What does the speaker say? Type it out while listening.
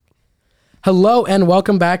Hello and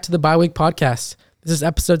welcome back to the Bye Week Podcast. This is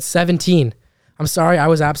episode 17. I'm sorry I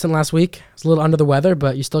was absent last week. I was a little under the weather,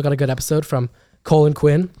 but you still got a good episode from Cole and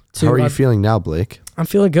Quinn. How are you feeling now, Blake? I'm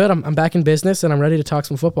feeling good. I'm back in business and I'm ready to talk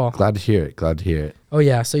some football. Glad to hear it. Oh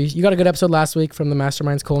yeah, so you got a good episode last week from the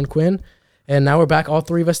Masterminds Cole and Quinn, and now we're back, all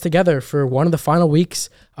three of us together for one of the final weeks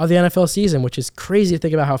of the NFL season, which is crazy to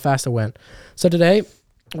think about how fast it went. So today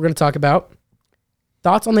we're going to talk about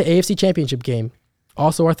thoughts on the AFC Championship game.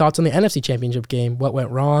 Also, our thoughts on the NFC Championship game. What went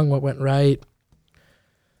wrong? What went right?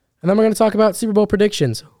 And then we're going to talk about Super Bowl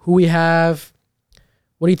predictions. Who we have.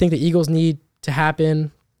 What do you think the Eagles need to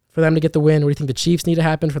happen for them to get the win? What do you think the Chiefs need to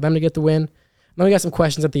happen for them to get the win? And then we got some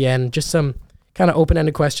questions at the end. Just some kind of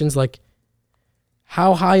open-ended questions like,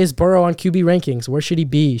 how high is Burrow on QB rankings? Where should he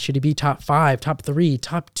be? Should he be top 5, top 3,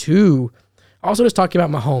 top 2? Also just talking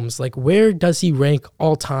about Mahomes. Like, where does he rank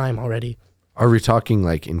all time already? Are we talking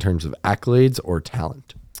like in terms of accolades or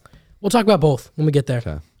talent? We'll talk about both when we get there.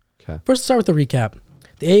 Okay. First, let's start with the recap.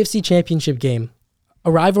 The AFC Championship game,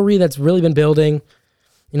 a rivalry that's really been building.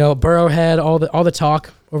 You know, Burrow had all the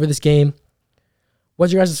talk over this game.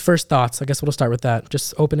 What's your guys' first thoughts? I guess we'll start with that.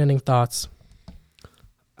 Just open-ending thoughts.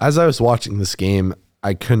 As I was watching this game,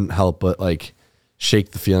 I couldn't help but like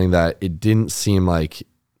shake the feeling that it didn't seem like,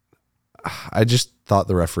 I just thought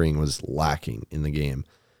the refereeing was lacking in the game.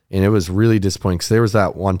 And it was really disappointing because there was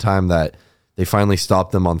that one time that they finally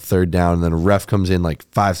stopped them on third down, and then a ref comes in like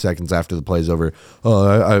 5 seconds after the play's over.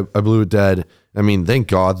 Oh, I blew it dead. I mean, thank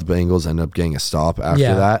God the Bengals end up getting a stop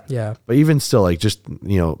after that. Yeah. But even still, like just,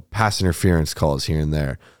 pass interference calls here and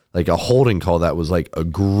there. Like a holding call that was like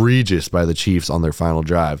egregious by the Chiefs on their final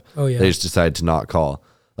drive. Oh, yeah. They just decided to not call.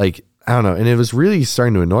 Like, I don't know. And it was really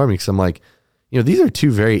starting to annoy me because I'm like, these are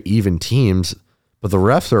two very even teams, but the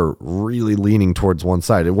refs are really leaning towards one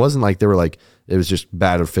side. It wasn't like they were like, it was just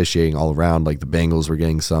bad officiating all around. Like the Bengals were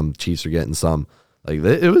getting some, Chiefs were getting some. Like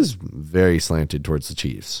it was very slanted towards the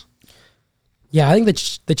Chiefs. Yeah, I think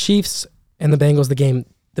the Chiefs and the Bengals, the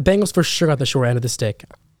Bengals for sure got the short end of the stick.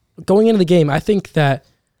 Going into the game, I think that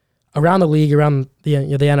around the league, around the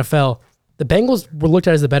NFL, the Bengals were looked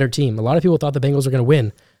at as the better team. A lot of people thought the Bengals were going to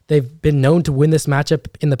win. They've been known to win this matchup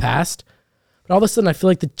in the past. But all of a sudden, I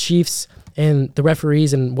feel like the Chiefs and the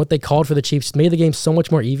referees and what they called for the Chiefs made the game so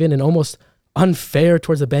much more even and almost unfair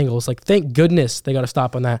towards the Bengals. Like, thank goodness they got a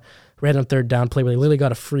stop on that random third down play where they literally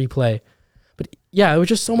got a free play. But yeah, it was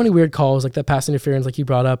just so many weird calls, like that pass interference, like you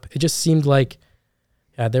brought up. It just seemed like,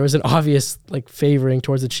 there was an obvious like favoring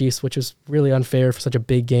towards the Chiefs, which is really unfair for such a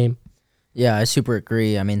big game. Yeah, I super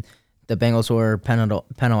agree. I mean, the Bengals were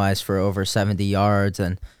penalized for over 70 yards,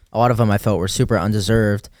 and a lot of them I felt were super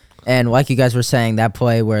undeserved. And like you guys were saying, that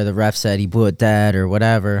play where the ref said he blew it dead or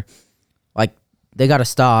whatever, like they got a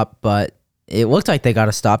stop, but it looked like they got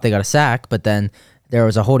a stop. They got a sack, but then there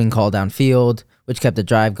was a holding call downfield, which kept the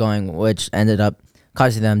drive going, which ended up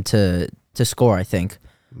causing them to score, I think.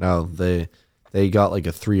 No, they got like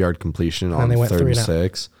a 3-yard completion on 3rd and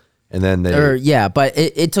 6. And then but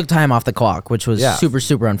it took time off the clock, which was super,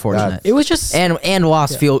 super unfortunate. It was just and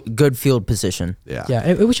lost good field position.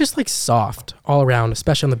 It was just like soft all around,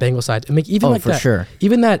 especially on the Bengals side. Sure.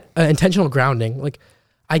 Even that intentional grounding, like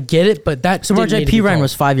I get it, but that Samaje Perine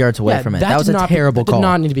was 5 yards away from it. That was a terrible call. Did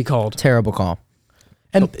not need to be called. Terrible call.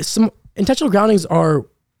 And some intentional groundings are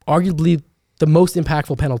arguably the most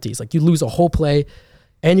impactful penalties. Like you lose a whole play,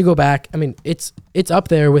 and you go back. I mean, it's up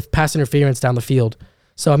there with pass interference down the field.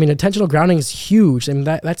 So, I mean, intentional grounding is huge. I mean,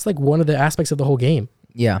 that's like one of the aspects of the whole game.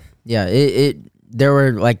 Yeah. There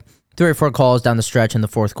were like 3 or 4 calls down the stretch in the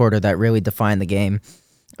fourth quarter that really defined the game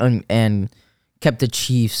and kept the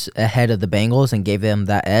Chiefs ahead of the Bengals and gave them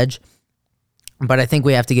that edge. But I think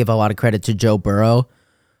we have to give a lot of credit to Joe Burrow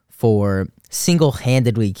for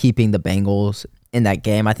single-handedly keeping the Bengals in that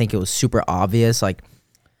game. I think it was super obvious. Like,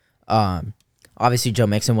 obviously, Joe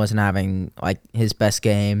Mixon wasn't having like his best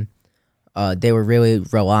game. They were really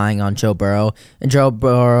relying on Joe Burrow. And Joe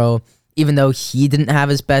Burrow, even though he didn't have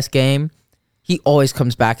his best game, he always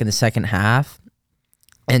comes back in the second half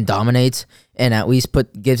and dominates and at least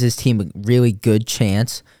gives his team a really good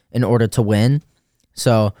chance in order to win.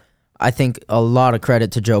 So I think a lot of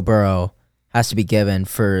credit to Joe Burrow has to be given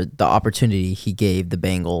for the opportunity he gave the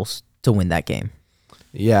Bengals to win that game.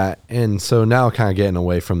 Yeah, and so now kind of getting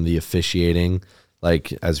away from the officiating,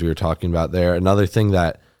 like as we were talking about there, another thing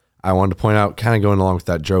that I wanted to point out, kind of going along with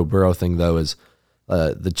that Joe Burrow thing, though, is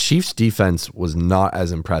the Chiefs' defense was not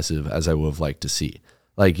as impressive as I would have liked to see.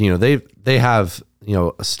 Like, they have,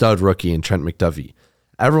 a stud rookie in Trent McDuffie.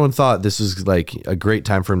 Everyone thought this was like a great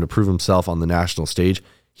time for him to prove himself on the national stage.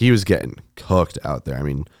 He was getting cooked out there. I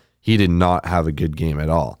mean, he did not have a good game at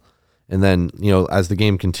all. And then, as the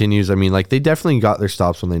game continues, I mean, like, they definitely got their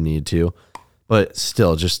stops when they needed to, but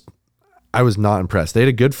still, I was not impressed. They had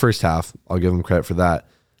a good first half. I'll give them credit for that.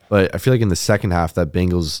 But I feel like in the second half, that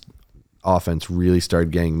Bengals offense really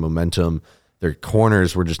started getting momentum. Their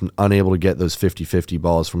corners were just unable to get those 50-50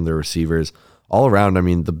 balls from their receivers. All around, I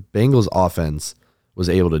mean, the Bengals offense was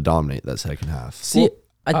able to dominate that second half. See,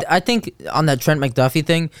 I think on that Trent McDuffie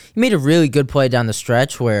thing, he made a really good play down the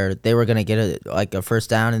stretch where they were going to get a first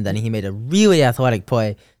down, and then he made a really athletic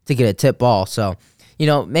play to get a tip ball. So,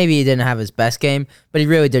 maybe he didn't have his best game, but he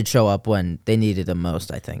really did show up when they needed him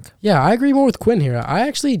most, I think. Yeah, I agree more with Quinn here.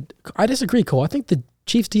 I disagree, Cole. I think the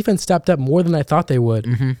Chiefs defense stepped up more than I thought they would.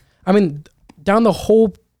 Mm-hmm. I mean, down the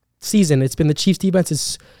whole season, it's been the Chiefs defense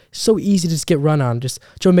is so easy to just get run on. Just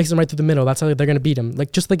Joe makes them right through the middle. That's how they're going to beat him.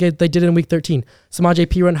 Just like they did in Week 13. Samaje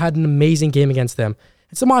Perine had an amazing game against them.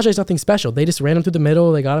 And Samaje is nothing special. They just ran him through the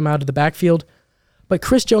middle. They got him out of the backfield. But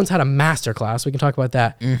Chris Jones had a masterclass. We can talk about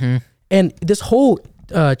that. Mm-hmm. And this whole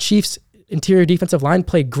Chiefs interior defensive line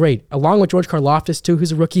played great, along with George Karlaftis, too,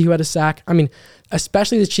 who's a rookie who had a sack. I mean,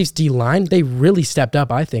 especially the Chiefs D-line, they really stepped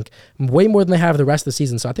up, I think, way more than they have the rest of the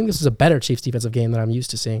season. So I think this is a better Chiefs defensive game than I'm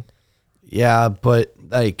used to seeing. Yeah, but,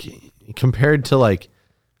 compared to,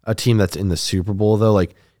 a team that's in the Super Bowl, though,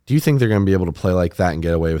 do you think they're going to be able to play like that and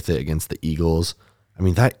get away with it against the Eagles? I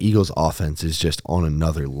mean, that Eagles offense is just on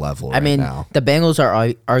another level now. The Bengals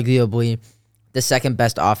are arguably the second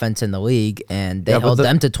best offense in the league, and they held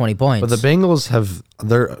them to 20 points. But the Bengals have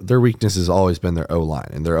their weakness has always been their O-line,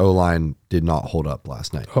 and their O-line did not hold up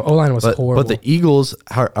last night. O-line was horrible. But the Eagles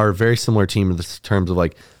are a very similar team in terms of all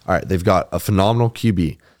right, they've got a phenomenal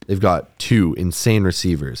QB. They've got 2 insane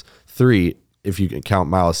receivers. 3, if you can count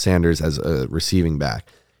Miles Sanders as a receiving back.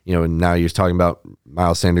 And now you're talking about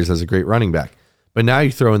Miles Sanders as a great running back. But now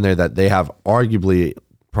you throw in there that they have arguably,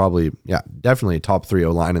 definitely a top 3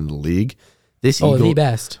 O-line in the league. The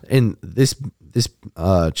best. And this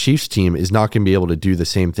Chiefs team is not going to be able to do the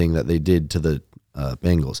same thing that they did to the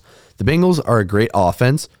Bengals. The Bengals are a great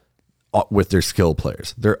offense with their skill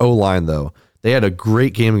players. Their O-line, though, they had a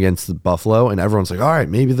great game against the Buffalo, and everyone's like, all right,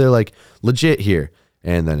 maybe they're legit here.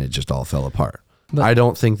 And then it just all fell apart. But I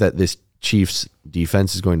don't think that this Chiefs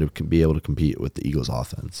defense is going to be able to compete with the Eagles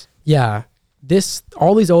offense. Yeah.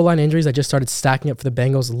 All these O-line injuries that just started stacking up for the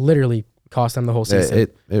Bengals literally cost them the whole season.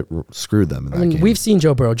 It screwed them in that game. We've seen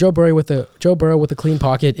Joe Burrow. Joe Burrow with a clean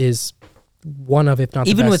pocket is one of, if not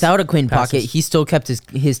the even best without a clean passes. pocket, he still kept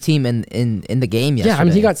his team in the game yesterday. Yeah, I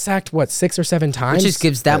mean, he got sacked 6 or 7 times. Which just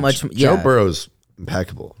gives that much. Joe Burrow's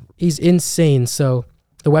impeccable. He's insane. So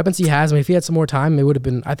the weapons he has, I mean, if he had some more time, it would have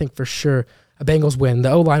been, I think, for sure a Bengals win.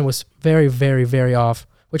 The O-line was very, very, very off,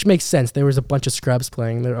 which makes sense. There was a bunch of scrubs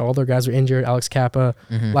playing. All their guys were injured. Alex Kappa,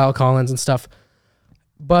 Lyle Collins, and stuff.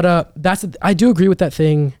 But I do agree with that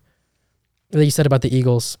thing that you said about the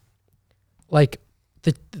Eagles.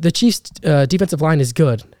 The Chiefs' defensive line is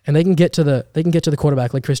good, and they can get to the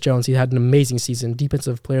quarterback like Chris Jones. He had an amazing season,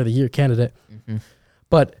 Defensive Player of the Year candidate. Mm-hmm.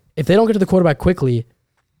 But if they don't get to the quarterback quickly,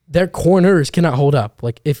 their corners cannot hold up.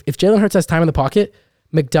 If Jalen Hurts has time in the pocket,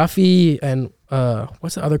 McDuffie and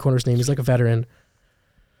what's the other corner's name? He's a veteran.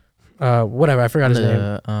 Whatever, I forgot his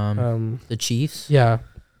name. The Chiefs. Yeah.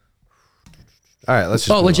 All right, let's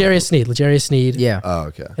just. L'Jarius Sneed. Yeah. Oh,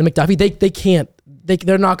 okay. And McDuffie,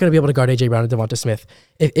 they're not going to be able to guard AJ Brown and Devonta Smith.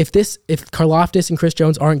 If Karlaftis and Chris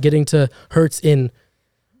Jones aren't getting to Hurts in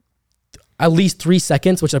at least 3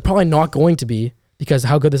 seconds, which they're probably not going to be because of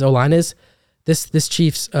how good this O-line is, this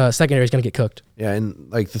Chiefs secondary is going to get cooked. Yeah,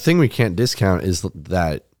 and the thing we can't discount is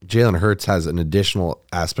that Jalen Hurts has an additional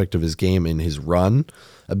aspect of his game in his run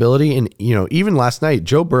ability. And, even last night,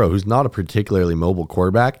 Joe Burrow, who's not a particularly mobile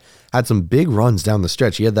quarterback, had some big runs down the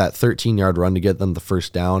stretch. He had that 13-yard run to get them the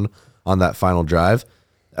first down on that final drive.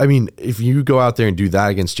 I mean, if you go out there and do that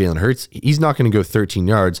against Jalen Hurts, he's not going to go 13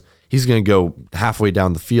 yards. He's going to go halfway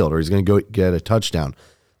down the field, or he's going to go get a touchdown.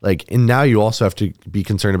 And now you also have to be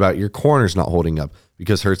concerned about your corners not holding up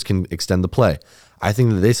because Hurts can extend the play. I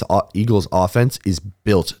think that this Eagles offense is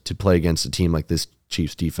built to play against a team like this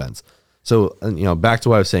Chiefs defense. So, back to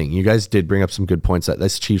what I was saying, you guys did bring up some good points that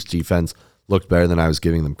this Chiefs defense looked better than I was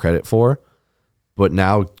giving them credit for. But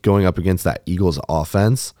now going up against that Eagles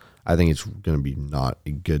offense, I think it's going to be not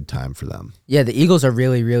a good time for them. Yeah, the Eagles are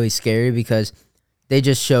really, really scary because they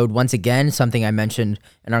just showed once again something I mentioned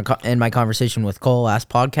in my conversation with Cole last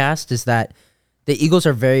podcast is that the Eagles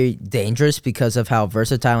are very dangerous because of how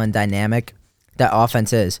versatile and dynamic that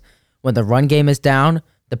offense is. When the run game is down,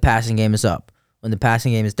 the passing game is up. When the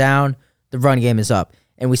passing game is down, the run game is up.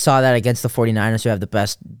 And we saw that against the 49ers who had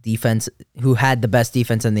the best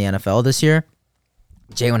defense in the NFL this year.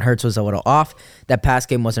 Jalen Hurts was a little off. That pass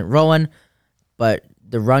game wasn't rolling, but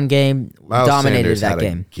the run game Miles dominated Sanders that had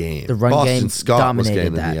a game. The run Boston game Scott dominated was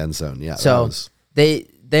getting that. in the end zone. Yeah, So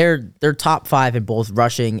they're top 5 in both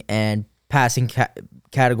rushing and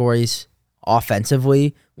categories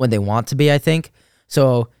offensively when they want to be, I think.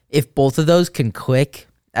 So if both of those can click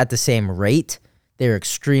at the same rate, they're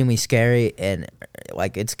extremely scary, and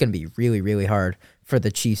like it's going to be really, really hard for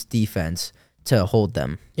the Chiefs defense to hold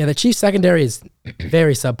them. Yeah, the Chiefs secondary is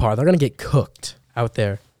very subpar. They're going to get cooked out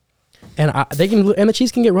there. And the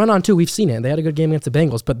Chiefs can get run on too. We've seen it. They had a good game against the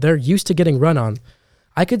Bengals, but they're used to getting run on.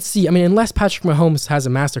 I could see, unless Patrick Mahomes has a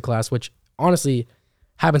masterclass, which honestly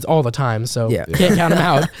happens all the time, so can't count him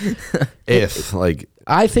out.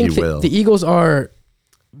 I think the Eagles are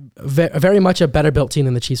very much a better built team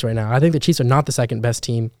than the Chiefs right now. I think the Chiefs are not the second best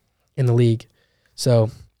team in the league.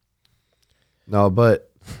 So, no,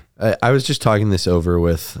 but I was just talking this over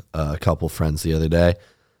with a couple friends the other day.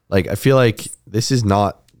 Like, I feel like this is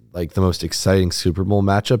not like the most exciting Super Bowl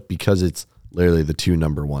matchup because it's literally the 2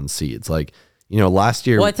 number 1 seeds. Like, last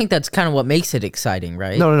year. Well, I think that's kind of what makes it exciting,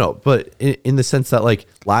 right? No. But in the sense that, like,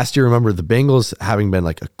 last year, remember the Bengals having been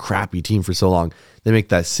like a crappy team for so long, they make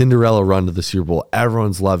that Cinderella run to the Super Bowl.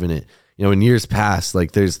 Everyone's loving it. In years past,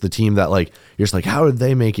 like, there's the team that, like, you're just like, how did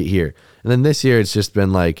they make it here? And then this year, it's just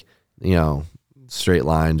been like, straight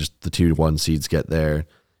line, just the 2-1 seeds get there.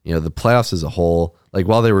 The playoffs as a whole, like,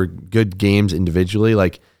 while they were good games individually,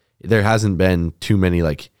 like, there hasn't been too many,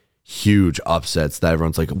 like, huge upsets that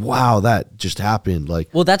everyone's like, wow, that just happened. Like,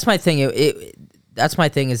 well, that's my thing. That's my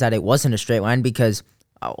thing, is that it wasn't a straight line because,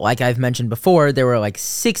 like I've mentioned before, there were like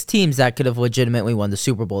 6 teams that could have legitimately won the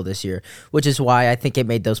Super Bowl this year, which is why I think it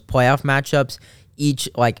made those playoff matchups each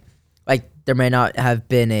like there may not have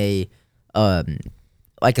been a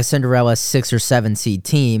Cinderella 6 or 7 seed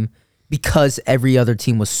team because every other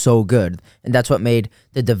team was so good, and that's what made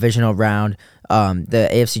the divisional round, the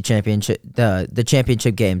AFC Championship, the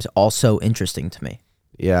championship games also interesting to me.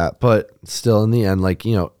 Yeah, but still, in the end, like,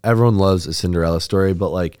 everyone loves a Cinderella story, but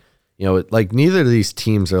like, like, neither of these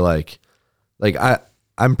teams are like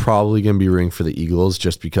I'm probably gonna be rooting for the Eagles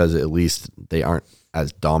just because at least they aren't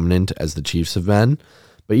as dominant as the Chiefs have been.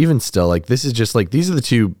 But even still, like, this is just like, these are the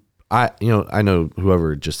two. I know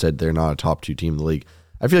whoever just said they're not a top 2 team in the league.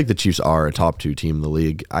 I feel like the Chiefs are a top 2 team in the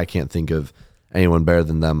league. I can't think of anyone better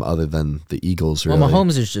than them other than the Eagles. Really. Well,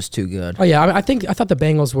 Mahomes is just too good. Oh yeah, I thought the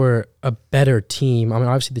Bengals were a better team.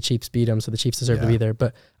 Obviously the Chiefs beat them, so the Chiefs deserve to be there.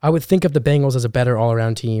 But I would think of the Bengals as a better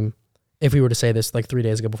all-around team if we were to say this like 3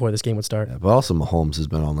 days ago before this game would start. Yeah, but also Mahomes has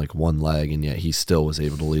been on like one leg, and yet he still was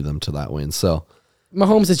able to lead them to that win. So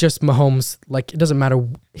Mahomes is just Mahomes. Like, it doesn't matter.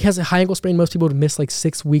 He has a high ankle sprain most people would miss like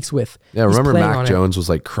 6 weeks with. Yeah, remember Mac Jones was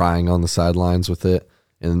like crying on the sidelines with it,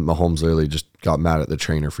 and Mahomes literally just got mad at the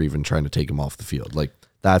trainer for even trying to take him off the field. Like,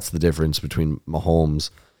 that's the difference between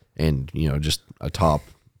Mahomes and, just a top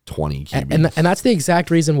 20 QB. And that's the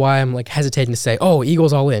exact reason why I'm like hesitating to say, oh,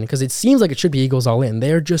 Eagles all in, because it seems like it should be Eagles all in.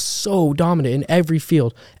 They're just so dominant in every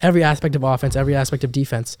field, every aspect of offense, every aspect of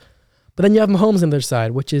defense. But then you have Mahomes on their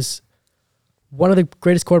side, which is one of the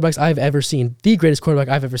greatest quarterbacks I've ever seen, the greatest quarterback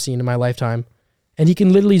I've ever seen in my lifetime. And he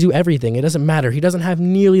can literally do everything. It doesn't matter. He doesn't have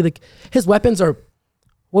nearly his weapons are,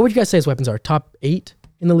 what would you guys say his weapons are? Top 8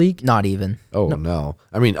 in the league? Not even. Oh, no.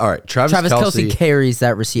 All right. Travis Kelce carries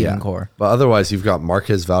that receiving core. But otherwise, you've got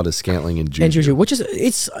Marquez Valdez-Scantling and Juju. Which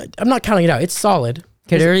is, I'm not counting it out. It's solid.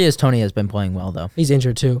 Kadarius Toney has been playing well, though. He's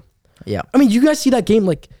injured, too. Yeah. You guys see that game?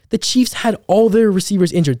 Like, the Chiefs had all their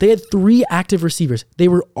receivers injured. They had 3 active receivers. They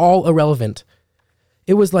were all irrelevant.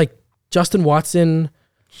 It was like Justin Watson,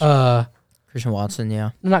 Christian Watson, yeah.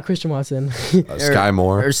 Not Christian Watson. Sky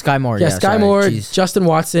Moore. Or Sky Moore, yeah. Sky Moore, Justin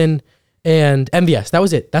Watson, and MVS. That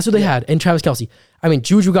was it. That's what they had. And Travis Kelce.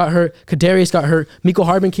 Juju got hurt. Kadarius got hurt. Mecole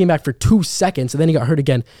Hardman came back for 2 seconds, and then he got hurt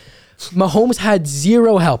again. Mahomes had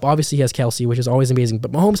zero help. Obviously, he has Kelce, which is always amazing.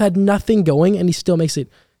 But Mahomes had nothing going, and he still makes it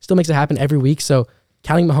happen every week. So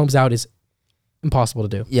counting Mahomes out is impossible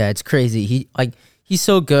to do. Yeah, it's crazy. He's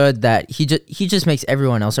so good that he just makes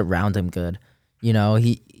everyone else around him good.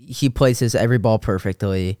 He places every ball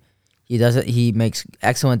perfectly. He makes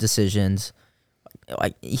excellent decisions.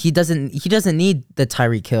 Like, he doesn't need the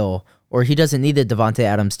Tyreek Hill or he doesn't need the Devontae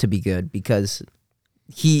Adams to be good because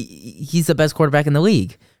he's the best quarterback in the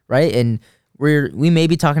league, right? And we may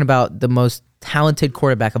be talking about the most talented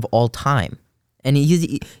quarterback of all time, and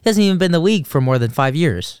he hasn't even been in the league for more than 5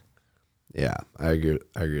 years. Yeah, I agree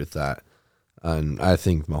with that. And I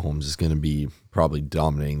think Mahomes is going to be probably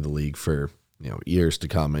dominating the league for years to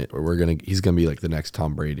come. He's going to be like the next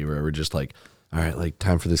Tom Brady, where we're just like, all right, like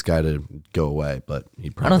time for this guy to go away, but he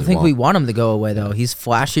I probably don't think won't. we want him to go away, though. He's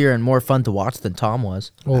flashier and more fun to watch than Tom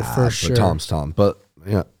was. Oh, for But sure. Tom's Tom. But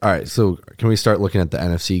yeah, all right. So can we start looking at the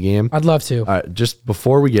NFC game? I'd love to. All right, just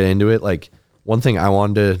before we get into it, like one thing I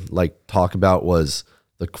wanted to like talk about was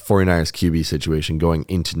the 49ers QB situation going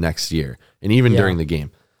into next year and even during the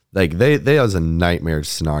game. Like they was a nightmare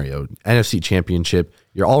scenario. NFC Championship,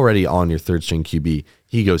 you're already on your third string QB.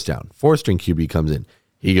 He goes down. Fourth string QB comes in.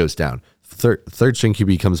 He goes down. Third string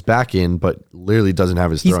QB comes back in, but literally doesn't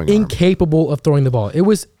have his He's throwing arm. incapable of throwing the ball. It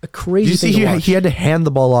was a crazy Did you thing see to watch. he had to hand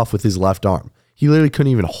the ball off with his left arm. He literally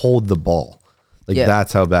couldn't even hold the ball. Like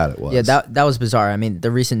that's how bad it was. Yeah, that was bizarre. I mean,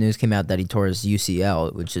 the recent news came out that he tore his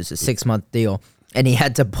UCL, which is a 6-month deal, and he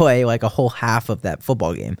had to play like a whole half of that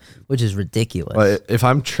football game, which is ridiculous. But if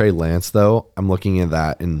I'm Trey Lance, though, I'm looking at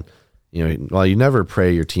that and, while you never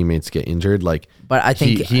pray your teammates get injured, like, But I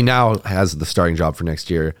think he now has the starting job for next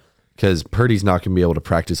year because Purdy's not going to be able to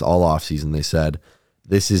practice all offseason. They said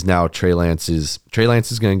this is now Trey Lance is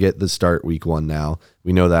going to get the start week 1 now.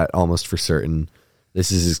 We know that almost for certain.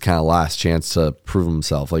 This is his kind of last chance to prove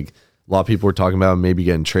himself. Like a lot of people were talking about him maybe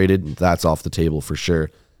getting traded. That's off the table for sure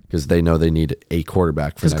because they know they need a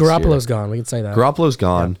quarterback for next year. Because Garoppolo's gone. We can say that. Garoppolo's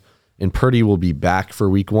gone, and Purdy will be back for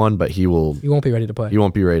week 1, but he won't be ready to play. He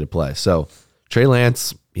won't be ready to play. So Trey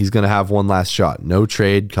Lance, he's going to have one last shot. No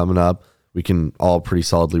trade coming up. We can all pretty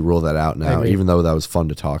solidly rule that out now, even though that was fun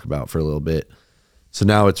to talk about for a little bit. So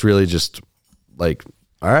now it's really just like,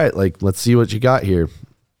 all right, like let's see what you got here.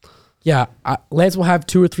 Yeah, Lance will have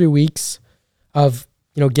 2 or 3 weeks of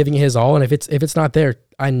giving it his all, and if it's not there,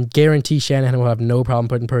 I guarantee Shanahan will have no problem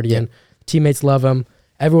putting Purdy in. Teammates love him,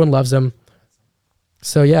 everyone loves him.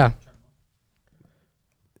 So yeah,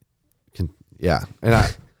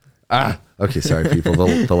 and okay, sorry people,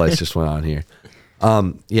 the lights just went on here.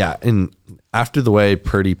 And after the way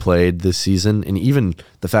Purdy played this season, and even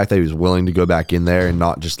the fact that he was willing to go back in there and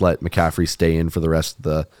not just let McCaffrey stay in for the rest of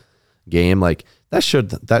the game, like that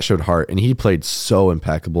showed heart, and he played so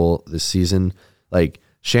impeccable this season. Like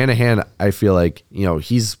Shanahan, I feel like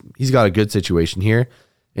he's got a good situation here,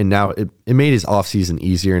 and now it made his offseason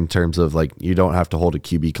easier in terms of like you don't have to hold a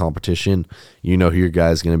QB competition. You know who your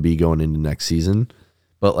guy's going to be going into next season,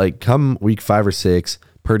 but like come week 5 or 6,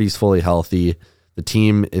 Purdy's fully healthy. The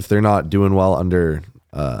team, if they're not doing well under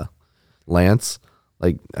Lance,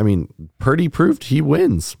 like I mean, Purdy proved he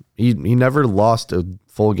wins. He never lost a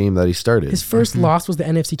full game that he started. his first loss was the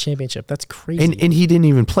NFC Championship. That's crazy. And he didn't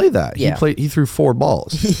even play that. Yeah. He threw 4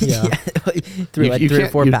 balls. Yeah. threw like 3 or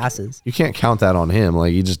 4 you- passes. You can't count that on him.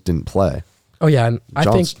 Like he just didn't play. Oh yeah, and I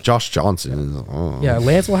think Josh Johnson is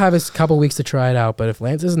Lance will have his couple weeks to try it out. But if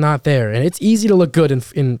Lance is not there, and it's easy to look good in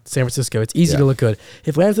San Francisco, it's easy to look good.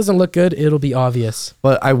 If Lance doesn't look good, it'll be obvious.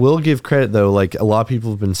 But I will give credit though. Like a lot of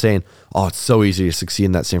people have been saying, oh, it's so easy to succeed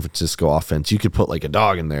in that San Francisco offense. You could put like a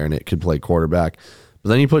dog in there and it could play quarterback. But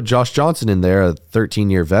then you put Josh Johnson in there, a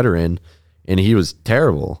 13-year veteran, and he was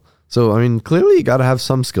terrible. So, I mean, clearly you got to have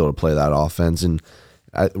some skill to play that offense. And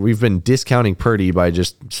we've been discounting Purdy by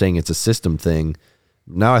just saying it's a system thing.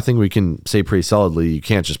 Now I think we can say pretty solidly you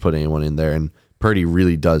can't just put anyone in there. And Purdy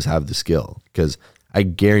really does have the skill because I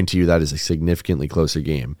guarantee you that is a significantly closer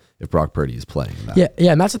game if Brock Purdy is playing that.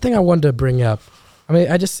 Yeah, and that's the thing I wanted to bring up. I mean,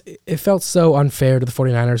 it felt so unfair to the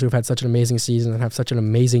 49ers who've had such an amazing season and have such an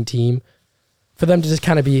amazing team for them to just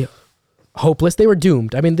kind of be hopeless. They were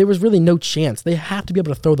doomed. I mean, there was really no chance. They have to be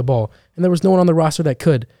able to throw the ball, and there was no one on the roster that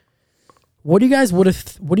could. What do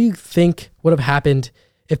you think would have happened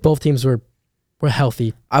if both teams were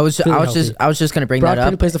healthy? I was just going to bring Brock that up.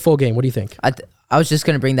 Purdy plays the full game. What do you think? I was just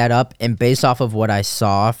going to bring that up, and based off of what I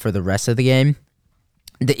saw for the rest of the game,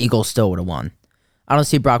 the Eagles still would have won. I don't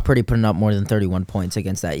see Brock Purdy putting up more than 31 points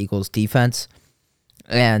against that Eagles defense.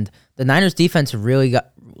 And the Niners defense really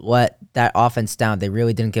let that offense down. They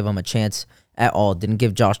really didn't give him a chance at all. Didn't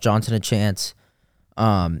give Josh Johnson a chance.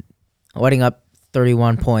 Letting up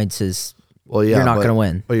 31 points is you're not going to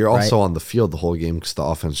win. But you're also on the field the whole game because the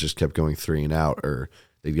offense just kept going 3 and out, or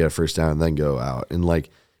they'd get a first down and then go out. And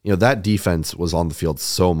that defense was on the field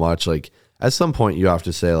so much. Like at some point you have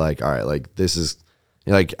to say like, all right, like this is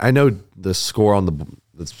like I know the score on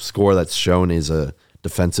the score that's shown is a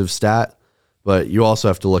defensive stat. But you also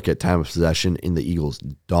have to look at time of possession, and the Eagles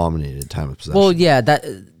dominated time of possession. Well, yeah,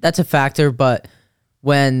 that's a factor. But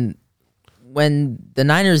when the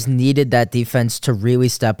Niners needed that defense to really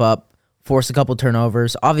step up, force a couple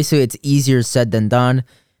turnovers, obviously it's easier said than done.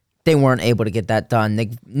 They weren't able to get that done.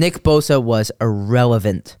 Nick Bosa was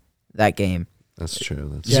irrelevant that game. That's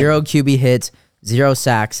true. 0 QB hits, 0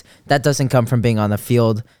 sacks. That doesn't come from being on the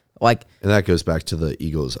field Like, And that goes back to the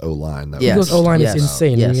Eagles O-line. Yes. Eagles O-line Yes. is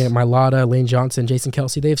insane. Yes. You get Mailata, Lane Johnson, Jason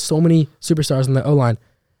Kelsey. They have so many superstars in the O-line.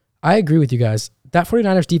 I agree with you guys. That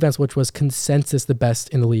 49ers defense, which was consensus the best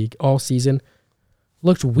in the league all season,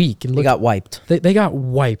 looked weak. And they got wiped. They got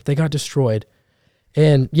wiped. They got destroyed.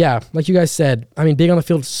 And yeah, like you guys said, I mean, being on the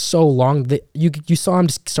field so long, you saw him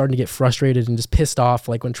just starting to get frustrated and just pissed off,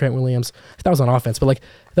 like when Trent Williams, that was on offense, but like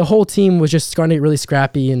the whole team was just starting to get really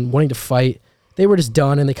scrappy and wanting to fight. They were just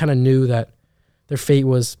done, and they kind of knew that their fate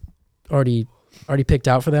was already picked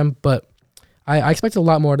out for them. But I expected a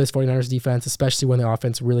lot more of this 49ers defense, especially when the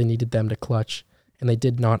offense really needed them to clutch, and they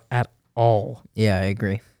did not at all. Yeah, I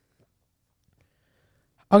agree.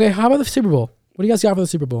 Okay, how about the Super Bowl? What do you guys got for the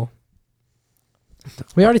Super Bowl?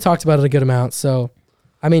 We already talked about it a good amount. So,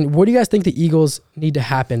 I mean, what do you guys think the Eagles need to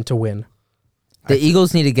happen to win? The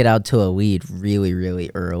Eagles need to get out to a lead really, really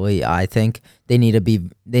early. I think they need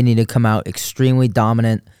to come out extremely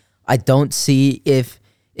dominant. I don't see if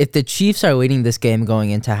the Chiefs are leading this game going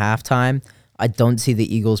into halftime, I don't see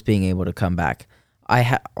the Eagles being able to come back.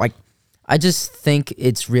 I just think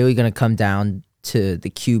it's really going to come down to the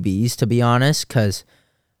QBs, to be honest, because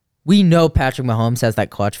we know Patrick Mahomes has that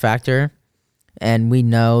clutch factor, and we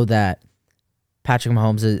know that Patrick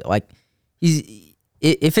Mahomes is like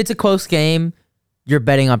if it's a close game, you're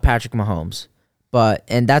betting on Patrick Mahomes.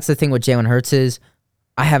 And that's the thing with Jalen Hurts is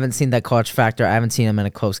I haven't seen that clutch factor. I haven't seen him in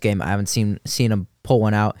a close game. I haven't seen him pull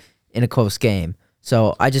one out in a close game.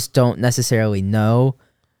 So I just don't necessarily know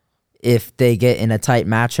if they get in a tight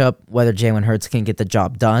matchup, whether Jalen Hurts can get the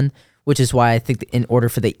job done, which is why I think in order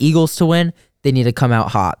for the Eagles to win, they need to come out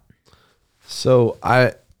hot. So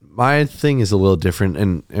my thing is a little different,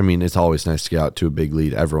 and I mean, it's always nice to get out to a big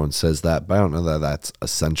lead. Everyone says that, but I don't know that that's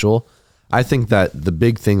essential. I think that the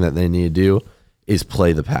big thing that they need to do is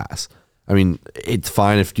play the pass. I mean, it's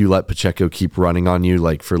fine if you let Pacheco keep running on you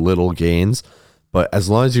like for little gains, but as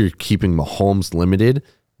long as you're keeping Mahomes limited,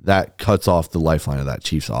 that cuts off the lifeline of that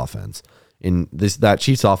Chiefs offense. In that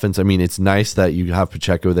Chiefs offense, I mean, it's nice that you have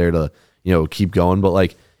Pacheco there to, keep going, but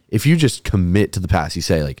like if you just commit to the pass, you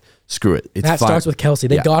say like, screw it. It's that fine. starts with Kelsey.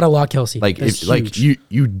 They gotta lock Kelsey. Like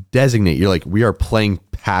you designate. You're like, we are playing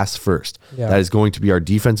pass first. Yeah. That is going to be our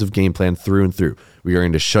defensive game plan through and through. We are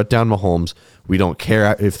going to shut down Mahomes. We don't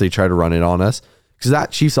care if they try to run it on us, because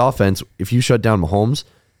that Chiefs offense, if you shut down Mahomes,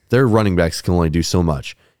 their running backs can only do so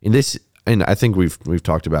much. And I think we've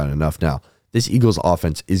talked about it enough now. This Eagles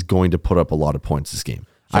offense is going to put up a lot of points this game.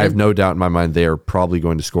 I have no doubt in my mind they are probably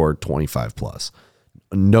going to score 25 plus.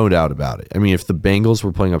 No doubt about it. I mean, if the Bengals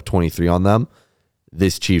were putting up 23 on them,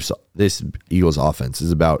 this Eagles offense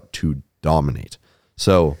is about to dominate.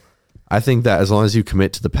 So I think that as long as you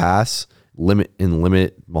commit to the pass, limit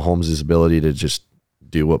Mahomes' ability to just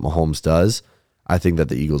do what Mahomes does, I think that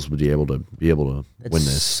the Eagles would be able to win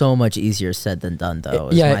this. So much easier said than done, though.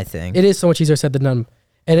 Is my thing. It is so much easier said than done,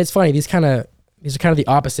 and it's funny. These are kind of the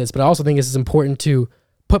opposites, but I also think this is important to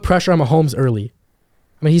put pressure on Mahomes early.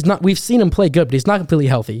 I mean, we've seen him play good, but he's not completely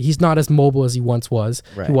healthy. He's not as mobile as he once was.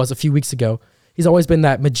 Right. He was a few weeks ago. He's always been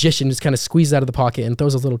that magician, just kind of squeezes out of the pocket and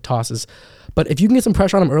throws those little tosses. But if you can get some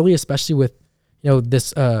pressure on him early, especially with,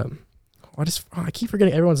 this, I keep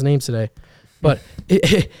forgetting everyone's names today. But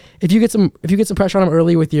if you get some pressure on him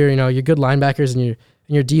early with your good linebackers and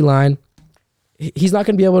your D line, he's not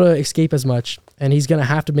going to be able to escape as much, and he's going to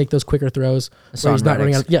have to make those quicker throws where he's not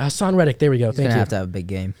running out. Yeah, Hassan Reddick. There we go. He's going to have to have a big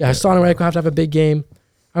game. Yeah, Hassan Reddick will have to have a big game.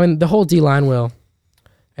 I mean, the whole D line will.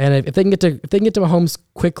 And if they can get to Mahomes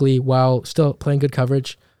quickly while still playing good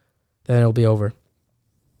coverage, then it'll be over.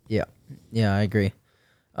 Yeah, I agree.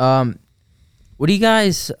 What do you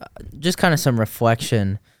guys, just kind of some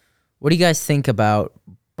reflection, what do you guys think about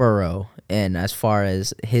Burrow and as far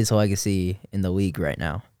as his legacy in the league right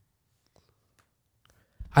now?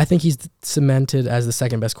 I think he's cemented as the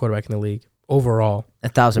second best quarterback in the league overall.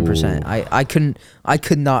 1,000%. I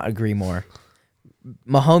could not agree more.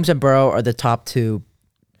 Mahomes and Burrow are the top two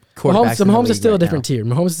quarterbacks. Mahomes is still a different tier.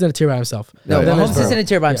 Mahomes is in a tier by himself. No, Mahomes is in a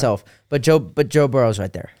tier by himself, but Joe Burrow's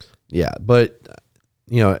right there. Yeah, but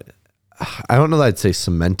I don't know that I'd say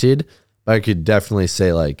cemented, but I could definitely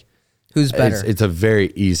say like who's better. It's a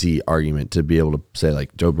very easy argument to be able to say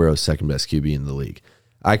like Joe Burrow's second best QB in the league.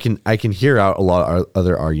 I can hear out a lot of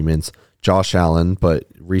other arguments. Josh Allen, but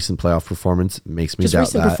recent playoff performance makes me doubt that.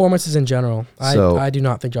 Just recent performances in general. I do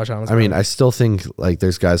not think Josh Allen's better. I mean, I still think like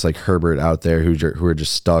there's guys like Herbert out there who are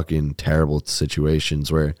just stuck in terrible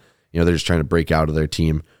situations where they're just trying to break out of their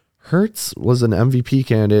team. Hurts was an MVP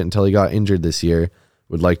candidate until he got injured this year.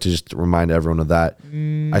 Would like to just remind everyone of that.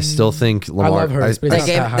 I still think Lamar. love Hurts, but he's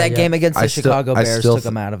That game against the Chicago Bears took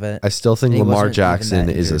him out of it. I still think And he Lamar wasn't even Jackson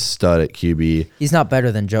that is a injured. stud at QB. He's not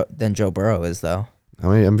better than Joe Burrow is, though. How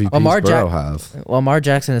many MVPs Burrow have? Lamar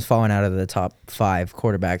Jackson has fallen out of the top 5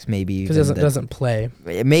 quarterbacks, maybe because he doesn't play.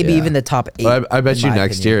 maybe Yeah. even the top 8. But I bet in you my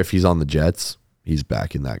next opinion. year, if he's on the Jets, he's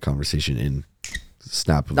back in that conversation in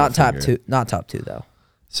snap of Not a top finger. 2, not top 2 though.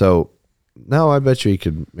 So, no, I bet you he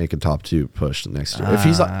could make a top 2 push next year. If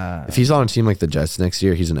he's on a team like the Jets next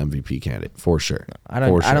year, he's an MVP candidate for sure. I don't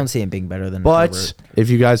For sure. see him being better than But Herbert. if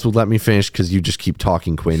you guys would let me finish, because you just keep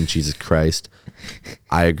talking, Quinn, Jesus Christ,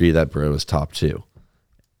 I agree that Burrow is top 2.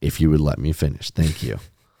 If you would let me finish, thank you.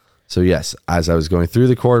 So yes, as I was going through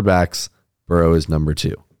the quarterbacks, Burrow is number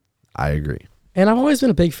 2. I agree. And I've always been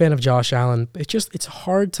a big fan of Josh Allen. It's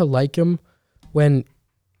hard to like him when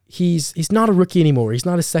he's not a rookie anymore. He's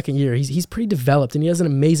not his second year. He's pretty developed and he has an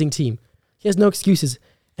amazing team. He has no excuses.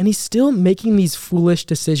 And he's still making these foolish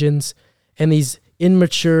decisions and these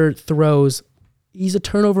immature throws. He's a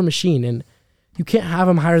turnover machine and you can't have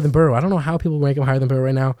him higher than Burrow. I don't know how people rank him higher than Burrow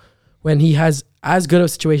right now when he has as good of a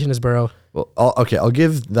situation as Burrow. Well, I'll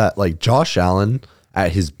give that, like, Josh Allen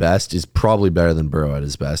at his best is probably better than Burrow at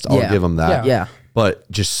his best. I'll give him that. Yeah. But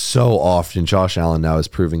just so often, Josh Allen now is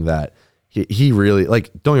proving that he really, like,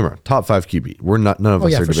 don't get me wrong, top 5 QB. None of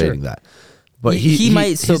us are debating that. But he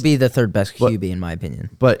might still be the third best QB in my opinion.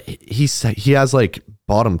 But he has like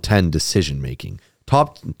bottom 10 decision making.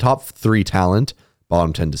 Top 3 talent,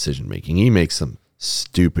 bottom 10 decision making. He makes some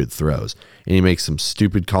stupid throws and he makes some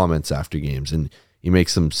stupid comments after games and he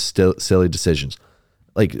makes some silly decisions.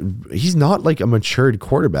 Like, he's not like a matured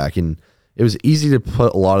quarterback, and it was easy to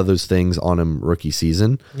put a lot of those things on him rookie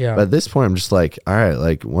season. Yeah. But at this point, I'm just like, all right,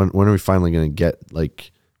 like when are we finally going to get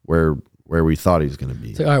like where we thought he was going to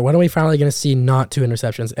be? So, all right, when are we finally going to see not 2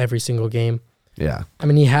 interceptions every single game? Yeah. I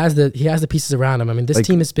mean, he has the pieces around him. I mean, this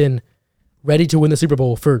team has been ready to win the Super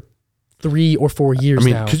Bowl for 3 or 4 years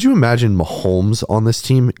now. Could you imagine Mahomes on this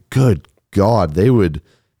team? Good God, they would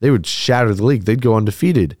shatter the league. They'd go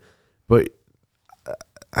undefeated. But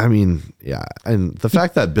I mean, yeah, and the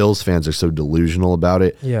fact that Bills fans are so delusional about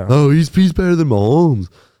it. Yeah. Oh, he's better than Mahomes.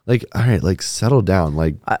 Like, all right, like settle down.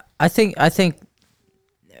 Like, I think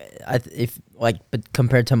if like, but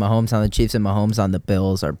compared to Mahomes on the Chiefs and Mahomes on the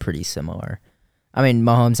Bills are pretty similar. I mean,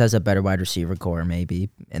 Mahomes has a better wide receiver core maybe,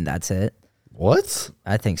 and that's it. what?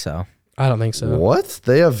 I think so. I don't think so. What?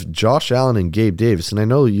 They have Josh Allen and Gabe Davis, and I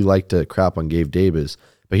know you like to crap on Gabe Davis,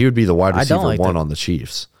 but he would be the wide I don't receiver like 1 that. on the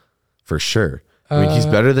Chiefs for sure. I mean, he's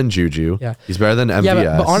better than Juju. Yeah. He's better than MVS.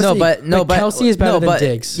 Yeah, but honestly, but Kelsey is better than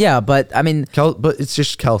Diggs. Yeah, but I mean, But it's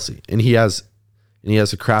just Kelsey, and he has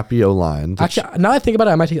a crappy O line. Actually, now that I think about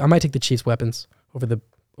it, I might take the Chiefs' weapons over the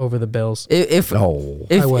Bills. if No.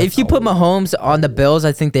 if you put Mahomes on the Bills,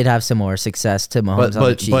 I think they'd have similar success to Mahomes on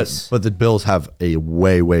the Chiefs. But the Bills have a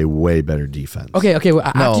way better defense. Okay.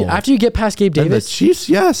 Well, No. after you get past Gabe And the Davis, Chiefs,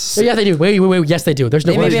 yes. yeah, they do. Wait. Yes, they do. There's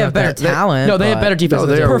no They question maybe have about better that. talent. No, they have but- better defense. No,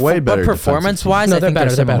 than they the are Bills. way better. But performance-wise, No, I they're think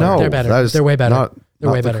better. They're better. No, They're better. that is They're way better. not- They're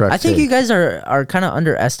not way the better. correct I think take. you guys are kind of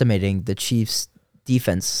underestimating the Chiefs'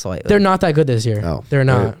 defense slightly. They're not that good this year. No, they're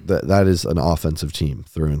not. That is an offensive team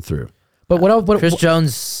through and through. But what else? Chris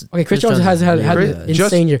Jones. Okay, Chris Jones has had really an good.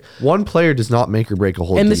 insane year. One player does not make or break a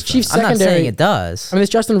whole And this defense. Chiefs I'm not secondary. saying it does. I mean, this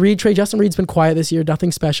Justin Reed's been quiet this year.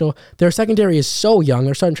 Nothing special. Their secondary is so young.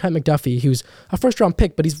 They're starting Trent McDuffie, who's a first-round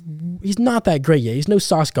pick, but he's not that great yet. He's no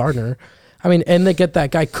Sauce Gardner. I mean, and they get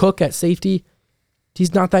that guy Cook at safety.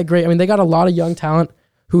 He's not that great. I mean, they got a lot of young talent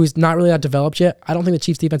who's not really that developed yet. I don't think the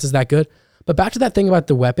Chiefs' defense is that good. But back to that thing about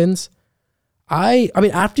the weapons, I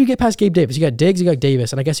mean, after you get past Gabe Davis, you got Diggs, you got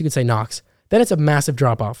Davis, and I guess you could say Knox. Then it's a massive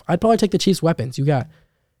drop-off. I'd probably take the Chiefs' weapons. You got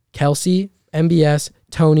Kelsey, MBS,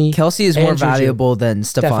 Tony. Kelsey is and more Juju. valuable than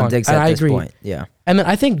Stephon Diggs and at I this agree. point. Yeah. And then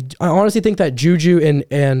I honestly think that Juju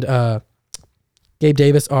and Gabe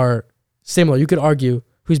Davis are similar. You could argue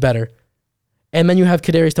who's better. And then you have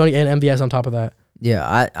Kadarius Toney and MVS on top of that.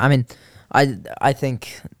 Yeah, I mean, I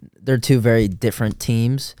think they're two very different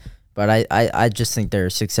teams, but I just think their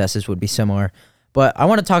successes would be similar. But I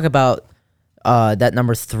want to talk about that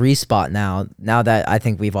number 3 spot now that I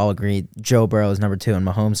think we've all agreed Joe Burrow is number 2 and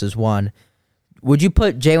Mahomes is 1. Would you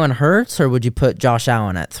put Jalen Hurts or would you put Josh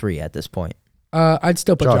Allen at 3 at this point? I'd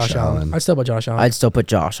still put Josh Josh Allen. Allen. I'd still put Josh Allen. I'd still put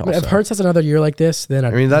Josh But also. if Hurts has another year like this, then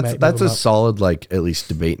I mean, that's move a him up. solid, like, at least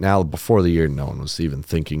debate now. Before the year, no one was even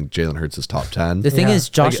thinking Jalen Hurts is top 10. The thing Yeah. is,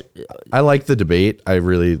 Josh, I like the debate. I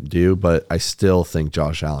really do, but I still think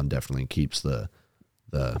Josh Allen definitely keeps the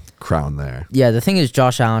crown there. yeah, the thing is,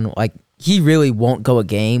 Josh Allen, like, he really won't go a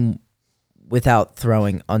game without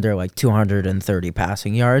throwing under like 230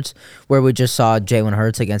 passing yards, where we just saw Jalen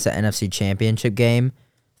Hurts against the NFC Championship game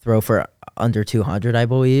throw for under 200, I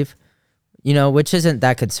believe. You know, which isn't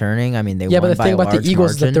that concerning. I mean, they won but the by thing a about the large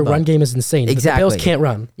Eagles is that margin, their run game is insane. Exactly. But the Bills can't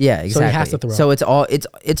run. Yeah, exactly. So he has to throw. So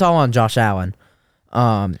it's all on Josh Allen.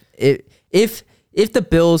 If the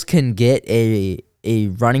Bills can get a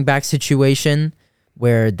running back situation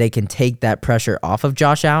where they can take that pressure off of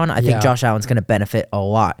Josh Allen, I think Josh Allen's going to benefit a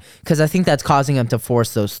lot, because I think that's causing him to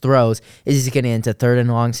force those throws. Is he's getting into third and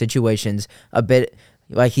long situations a bit,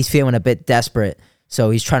 like he's feeling a bit desperate, so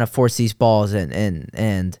he's trying to force these balls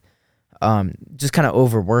and just kind of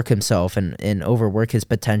overwork himself and overwork his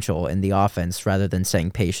potential in the offense rather than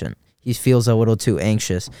staying patient. He feels a little too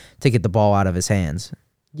anxious to get the ball out of his hands.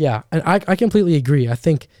 Yeah, and I completely agree. I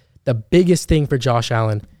think the biggest thing for Josh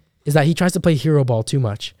Allen is that he tries to play hero ball too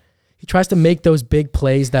much. He tries to make those big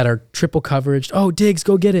plays that are triple coveraged. Oh, Diggs,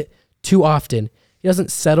 go get it, too often. He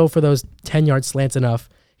doesn't settle for those 10-yard slants enough.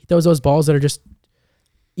 He throws those balls that are just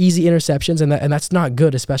easy interceptions, and that's not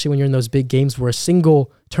good, especially when you're in those big games where a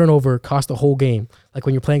single turnover costs the whole game. Like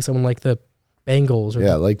when you're playing someone like the Bengals or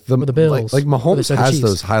the Bills. Like Mahomes has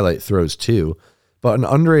those highlight throws too. But an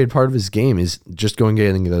underrated part of his game is just going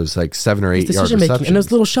getting those like 7 or 8 yard receptions. And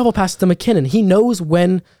those little shovel passes to McKinnon. He knows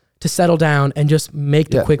when to settle down and just make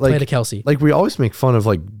the quick play to Kelsey. Like we always make fun of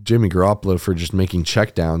like Jimmy Garoppolo for just making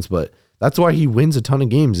checkdowns, but that's why he wins a ton of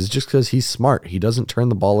games, is just because he's smart. He doesn't turn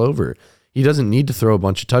the ball over. He doesn't need to throw a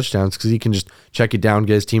bunch of touchdowns because he can just check it down,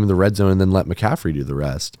 get his team in the red zone, and then let McCaffrey do the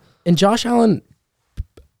rest. And Josh Allen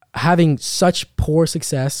having such poor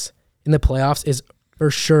success in the playoffs is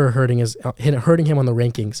for sure hurting him on the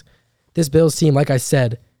rankings. This Bills team, like I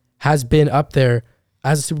said, has been up there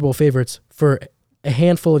as a Super Bowl favorites for a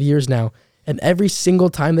handful of years now. And every single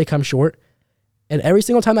time they come short, and every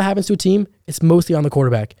single time that happens to a team, it's mostly on the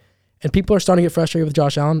quarterback. And people are starting to get frustrated with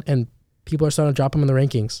Josh Allen, and people are starting to drop him in the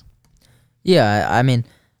rankings. Yeah, I mean,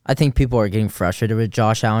 I think people are getting frustrated with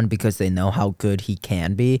Josh Allen because they know how good he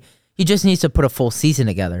can be. He just needs to put a full season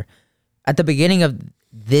together. At the beginning of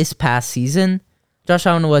this past season, Josh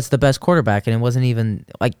Allen was the best quarterback, and it wasn't even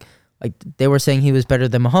like they were saying he was better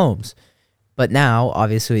than Mahomes. But now,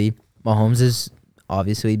 obviously, Mahomes is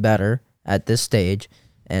obviously better at this stage,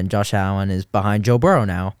 and Josh Allen is behind Joe Burrow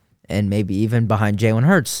now, and maybe even behind Jalen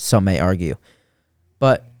Hurts, some may argue.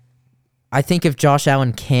 But I think if Josh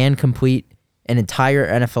Allen can complete an entire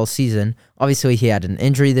NFL season, obviously he had an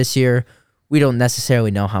injury this year. We don't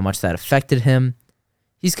necessarily know how much that affected him.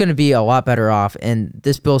 He's going to be a lot better off, and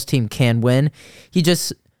this Bills team can win. He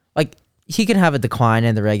just, he can have a decline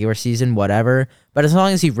in the regular season, whatever, but as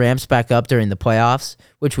long as he ramps back up during the playoffs,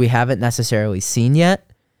 which we haven't necessarily seen yet,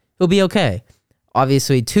 he'll be okay.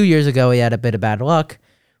 Obviously, 2 years ago, he had a bit of bad luck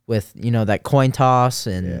with, that coin toss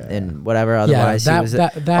and whatever. Otherwise,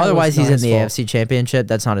 he's in the AFC Championship.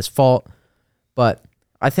 That's not his fault. But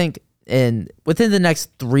I think within the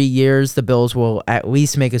next 3 years, the Bills will at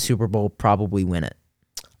least make a Super Bowl, probably win it.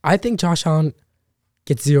 I think Josh Allen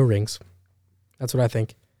gets 0 rings. That's what I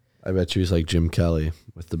think. I bet you he's like Jim Kelly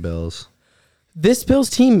with the Bills. This Bills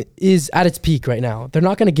team is at its peak right now. They're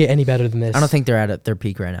not going to get any better than this. I don't think they're at their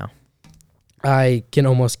peak right now. I can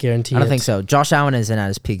almost guarantee it. I don't think so. Josh Allen isn't at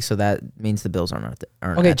his peak, so that means the Bills aren't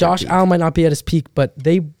okay, Josh Allen might not be at his peak, but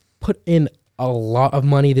they put in a lot of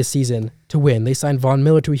money this season to win. They signed Von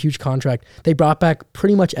Miller to a huge contract. They brought back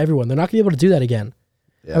pretty much everyone. They're not going to be able to do that again.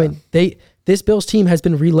 Yeah. I mean, this Bills team has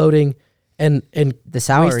been reloading and the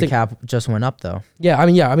salary cap just went up though. Yeah, I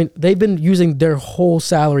mean, they've been using their whole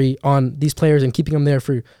salary on these players and keeping them there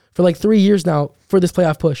for like 3 years now for this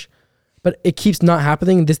playoff push. But it keeps not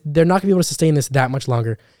happening. They're not going to be able to sustain this that much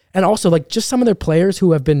longer. And also, just some of their players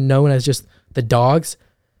who have been known as just the dogs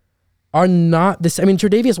are not this. I mean,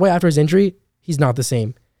 Tre'Davious White, after his injury, he's not the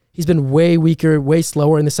same. He's been way weaker, way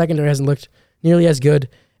slower, and the secondary hasn't looked nearly as good.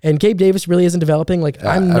 And Gabe Davis really isn't developing. I'm not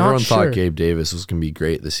sure. Everyone thought Gabe Davis was going to be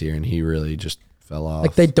great this year, and he really just fell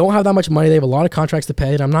off. They don't have that much money. They have a lot of contracts to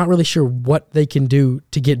pay, and I'm not really sure what they can do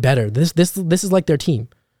to get better. This is like their team.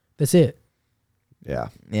 That's it. Yeah.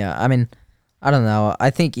 Yeah, I mean, I don't know.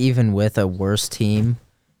 I think even with a worse team,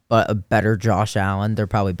 but a better Josh Allen, they're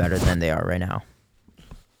probably better than they are right now.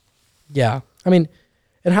 Yeah. I mean,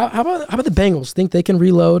 and how about the Bengals? Think they can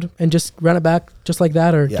reload and just run it back just like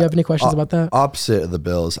that? Or do you have any questions about that? Opposite of the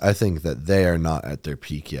Bills, I think that they are not at their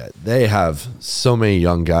peak yet. They have so many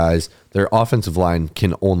young guys. Their offensive line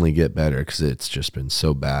can only get better because it's just been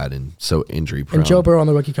so bad and so injury prone. And Joe Burrow on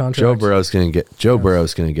the rookie contract. Joe Burrow's going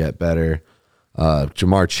to get better.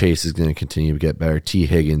 Jamar Chase is going to continue to get better. T.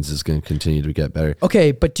 Higgins is going to continue to get better.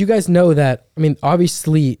 Okay, but do you guys know that? I mean,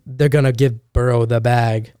 obviously they're gonna give Burrow the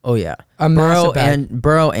bag. Oh yeah, A massive bag.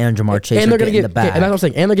 Burrow and Jamar Chase and are they're gonna getting give, the bag. and that's what I'm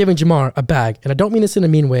saying. And they're giving Jamar a bag. And I don't mean this in a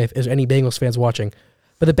mean way if there's any Bengals fans watching,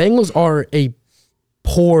 but the Bengals are a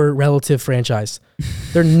poor relative franchise.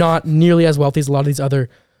 They're not nearly as wealthy as a lot of these other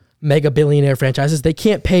mega billionaire franchises. They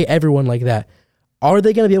can't pay everyone like that. Are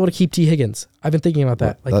they going to be able to keep T. Higgins? I've been thinking about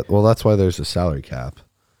that. Like, Well, that's why there's a salary cap.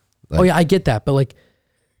 oh yeah, I get that, but like,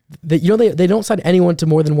 they don't sign anyone to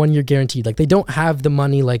more than 1 year guaranteed. Like they don't have the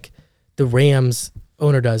money like the Rams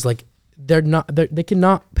owner does. Like they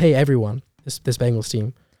cannot pay everyone. This Bengals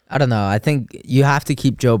team I don't know. I think you have to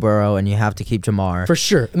keep Joe Burrow and you have to keep Jamar. for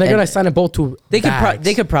sure, and they're going to sign them both to bags.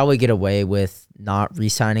 They could probably get away with not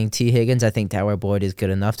re-signing T. Higgins. I think Tyler Boyd is good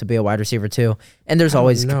enough to be a wide receiver too. And there's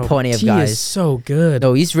always plenty of T guys. is so good.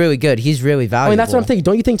 No, he's really good. He's really valuable. I mean, that's what I'm thinking.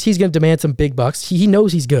 Don't you think T's going to demand some big bucks? He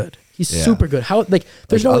knows he's good. He's super good. How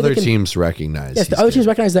there's no way other they can, teams recognize. Yes, the other teams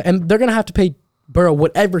recognize that, and they're going to have to pay Burrow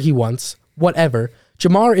whatever he wants, whatever.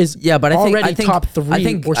 Jamar is but already top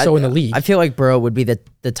three or so in the league. I feel like Burrow would be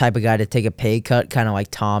the type of guy to take a pay cut, kind of like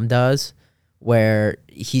Tom does, where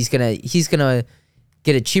he's gonna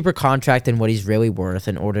get a cheaper contract than what he's really worth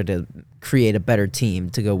in order to create a better team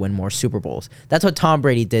to go win more Super Bowls. That's what Tom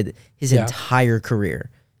Brady did his entire career,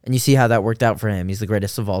 and you see how that worked out for him. He's the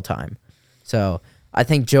greatest of all time. So I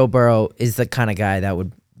think Joe Burrow is the kind of guy that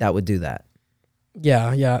would do that.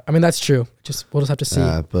 Yeah. I mean, that's true. We'll just have to see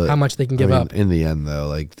how much they can give up. In the end, though,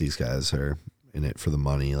 like these guys are in it for the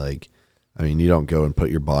money. Like, I mean, you don't go and put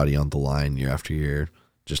your body on the line year after year.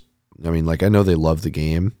 I know they love the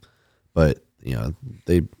game, but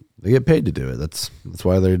they get paid to do it. That's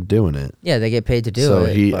why they're doing it. Yeah, they get paid to do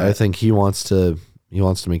it. So I think he wants to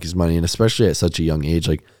make his money, and especially at such a young age.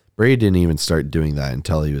 Like Brady didn't even start doing that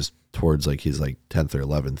until he was towards like his 10th or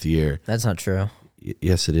 11th year. That's not true.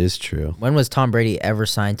 Yes, it is true. When was Tom Brady ever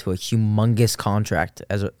signed to a humongous contract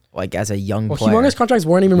as a young player? Humongous contracts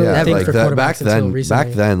weren't even really a thing for quarterbacks until recently.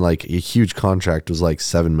 Back then, like a huge contract was like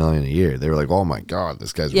 $7 million a year. They were like, "Oh my god,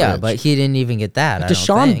 this guy's rich." But he didn't even get that.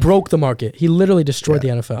 Deshaun broke the market. He literally destroyed the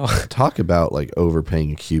NFL. Talk about like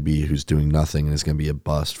overpaying a QB who's doing nothing and is going to be a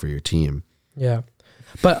bust for your team. Yeah,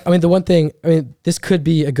 but I mean, the one thing, this could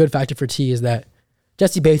be a good factor for T is that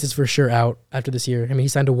Jesse Bates is for sure out after this year. I mean, he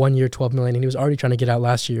signed a 1 year, $12 million, and he was already trying to get out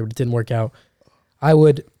last year, but it didn't work out.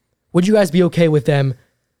 Would you guys be okay with them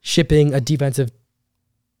shipping a defensive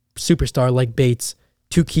superstar like Bates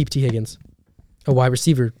to keep T. Higgins, a wide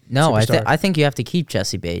receiver? No, I think you have to keep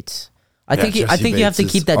Jesse Bates. I think you have to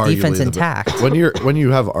keep that defense intact. When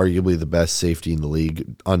you have arguably the best safety in the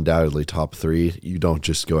league, undoubtedly top 3, you don't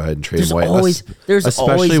just go ahead and trade him away. There's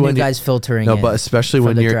always new guys filtering. But especially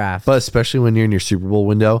when you're in your Super Bowl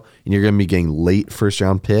window and you're going to be getting late first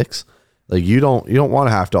round picks, like you don't want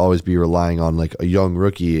to have to always be relying on like a young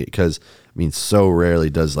rookie, because I mean, so rarely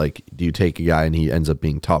do you take a guy and he ends up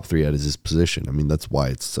being top 3 at his position. I mean, that's why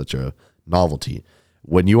it's such a novelty.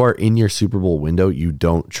 When you are in your Super Bowl window, you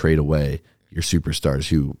don't trade away your superstars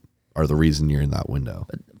who are the reason you're in that window.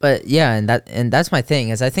 But yeah, and that's my thing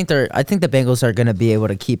is I think the Bengals are going to be able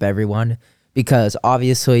to keep everyone, because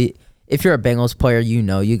obviously if you're a Bengals player,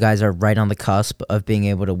 you guys are right on the cusp of being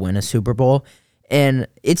able to win a Super Bowl, and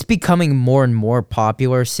it's becoming more and more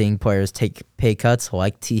popular seeing players take pay cuts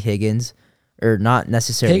like T. Higgins. Or not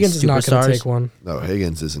necessarily Higgins superstars. is not going to take one. No,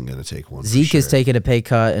 Higgins isn't going to take one. Zeke is taking a pay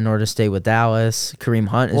cut in order to stay with Dallas. Kareem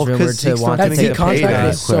Hunt is rumored to want to take a pay cut. That Zeke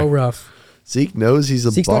contract is so rough. Zeke knows he's a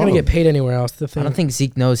bum. Zeke's not going to get paid anywhere else. The thing. I don't think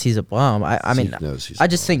Zeke knows he's a bum. I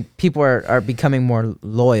just think people are becoming more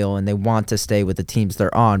loyal and they want to stay with the teams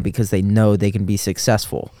they're on because they know they can be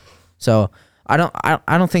successful. So I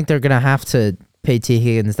don't think they're going to have to pay T.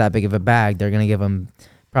 Higgins that big of a bag. They're going to give him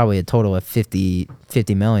probably a total of 50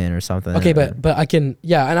 million or something. Okay, but I can,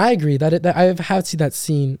 and I agree that I've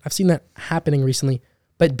seen that happening recently.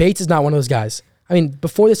 But Bates is not one of those guys. I mean,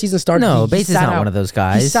 before the season started, Bates is not one of those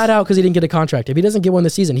guys. He sat out because he didn't get a contract. If he doesn't get one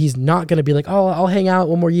this season, he's not going to be like, oh, I'll hang out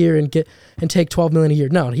one more year and take $12 million a year.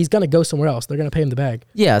 No, he's going to go somewhere else. They're going to pay him the bag.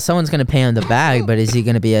 Yeah, someone's going to pay him the bag, but is he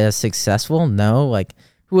going to be as successful? No, like.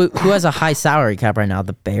 Who has a high salary cap right now?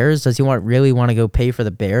 The Bears? Does he really want to go pay for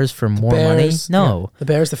the Bears for more money? No. Yeah. The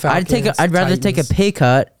Bears, the Falcons. I'd rather take a pay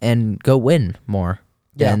cut and go win more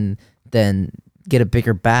than get a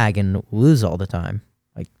bigger bag and lose all the time.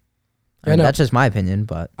 Like, that's just my opinion,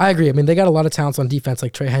 but I agree. I mean, they got a lot of talents on defense,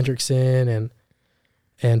 like Trey Hendrickson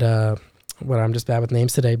and I'm just bad with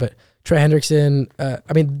names today, but Trey Hendrickson.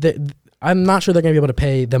 I'm not sure they're going to be able to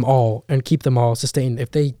pay them all and keep them all sustained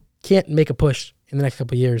if they can't make a push in the next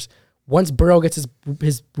couple of years once Burrow gets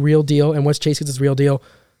his real deal and once Chase gets his real deal,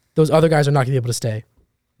 those other guys are not going to be able to stay.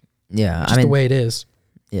 Yeah, Just the way it is.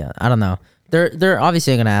 Yeah, I don't know. They're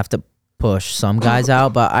obviously going to have to push some guys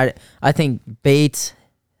out, but I think Bates,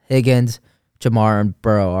 Higgins, Jamar, and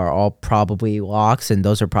Burrow are all probably locks, and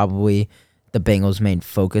those are probably the Bengals' main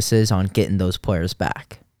focuses on getting those players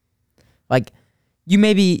back. Like, you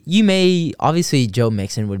may obviously Joe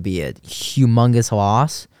Mixon would be a humongous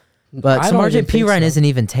loss, but Samaje Perine isn't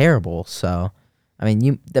even terrible. So, I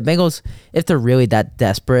mean, the Bengals, if they're really that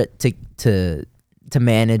desperate to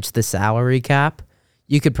manage the salary cap,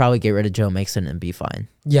 you could probably get rid of Joe Mixon and be fine.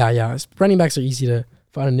 Yeah. Running backs are easy to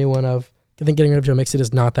find a new one of. I think getting rid of Joe Mixon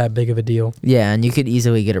is not that big of a deal. Yeah, and you could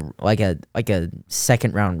easily get a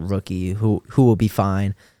second round rookie who will be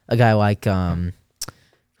fine. A guy like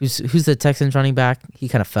who's the Texans running back? He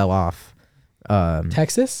kind of fell off.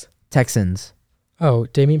 Texans. Oh,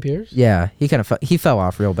 Dameon Pierce? Yeah, he fell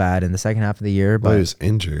off real bad in the second half of the year. But he was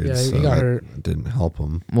injured, yeah, so he got that hurt. didn't help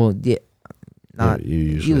him. Well, yeah,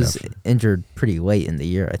 he was injured pretty late in the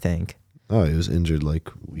year, I think. Oh, he was injured like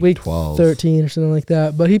week 12. 13 or something like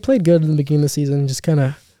that. But he played good in the beginning of the season, just kind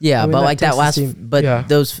of... Yeah, but like that last... team,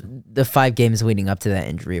 the 5 games leading up to that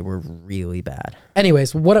injury were really bad.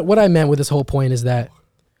 Anyways, what I meant with this whole point is that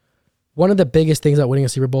one of the biggest things about winning a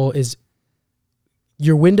Super Bowl is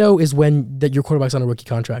your window is when that your quarterback's on a rookie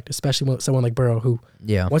contract, especially someone like Burrow, who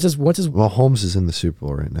once his well, Mahomes is in the Super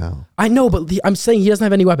Bowl right now. I know, but I'm saying he doesn't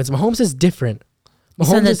have any weapons. Mahomes is different. He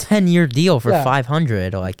signed a 10-year deal for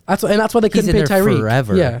 $500. Like that's why they couldn't pay Tyreek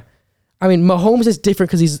forever. Yeah, I mean Mahomes is different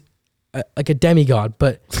because he's like a demigod,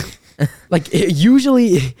 but like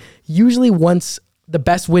usually once the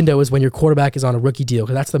best window is when your quarterback is on a rookie deal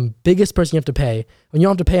because that's the biggest person you have to pay. When you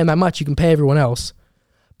don't have to pay him that much, you can pay everyone else.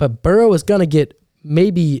 But Burrow is gonna get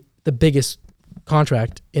maybe the biggest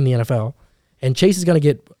contract in the NFL, and Chase is gonna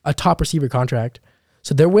get a top receiver contract.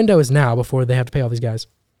 So their window is now before they have to pay all these guys.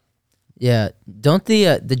 Yeah, don't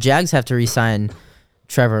the Jags have to re-sign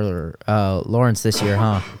Trevor Lawrence this year,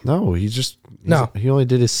 huh? No, he only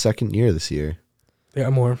did his second year this year.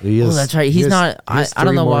 Yeah, more. That's right. He's not. I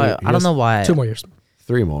don't know why. I don't know why. 2 more years.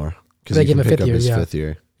 3 more because they he give can him a pick fifth up year. his Yeah, 5th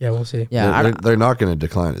year. Yeah, we'll see. Yeah, they're not going to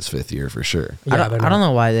decline his 5th year for sure. Yeah, I don't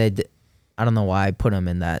know why I don't know why I put him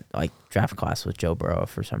in that like draft class with Joe Burrow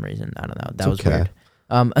for some reason. I don't know. That was weird.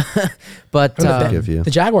 But the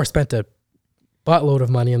Jaguars spent a buttload of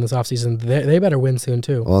money in this offseason. They better win soon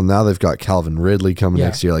too. Well, now they've got Calvin Ridley coming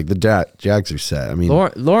next year. Like the Jags are set. I mean,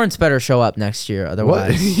 Lawrence better show up next year.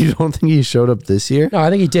 Otherwise, what? You don't think he showed up this year? No, I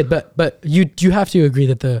think he did. But you have to agree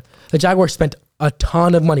that the Jaguars spent a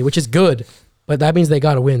ton of money, which is good. But that means they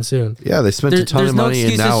got to win soon. Yeah, they spent a ton of money,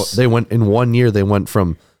 and now they went in 1 year. They went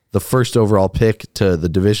from the first overall pick to the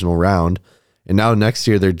divisional round, and now next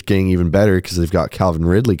year they're getting even better because they've got Calvin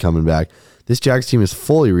Ridley coming back. This Jags team is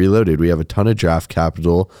fully reloaded. We have a ton of draft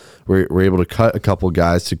capital. We're able to cut a couple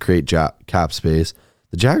guys to create cap space.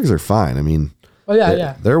 The Jags are fine. I mean,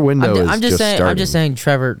 their window is just starting. I'm just saying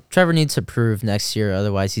Trevor needs to prove next year.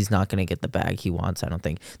 Otherwise, he's not going to get the bag he wants, I don't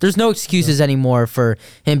think. There's no excuses anymore for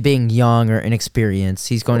him being young or inexperienced.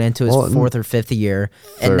 He's going into his 4th or 5th year.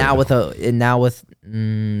 And now with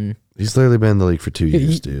he's literally been in the league for 2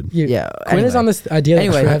 years, dude. Quinn is on this idea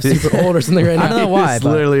that Trev's super old or something right now. I don't know why. He's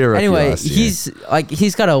literally a rookie last year.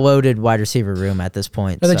 He's got a loaded wide receiver room at this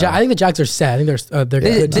point. I think the Jags are set. I think they're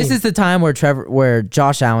good. This is the time where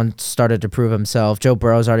Josh Allen started to prove himself. Joe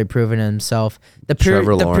Burrow's already proven himself.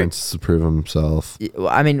 Trevor Lawrence has proven himself.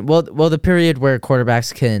 I mean, well, the period where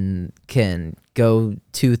quarterbacks can go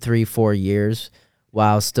 2, 3, 4 years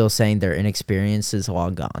while still saying their inexperience is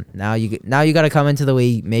long gone. Now you got to come into the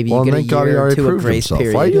league. Maybe you get a year or 2 of grace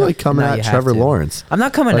period. Why are you coming at Trevor Lawrence? I'm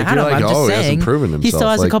not coming at him. I'm just saying he still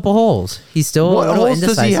has a couple holes. He's still what holes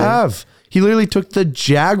does he have? He literally took the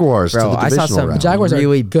Jaguars to the divisional round. I saw some Jaguars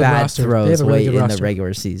really good bad roster. throws late in the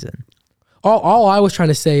regular season. All I was trying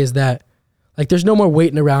to say is that like there's no more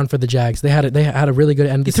waiting around for the Jags. They had a really good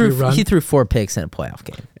end of the run. He threw 4 picks in a playoff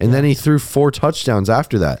game, and then he threw 4 touchdowns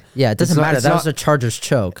after that. Yeah, it doesn't matter. That was a Chargers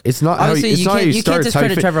choke. It's not. Obviously, you can't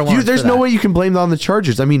discredit Trevor Lawrence. There's no way you can blame that on the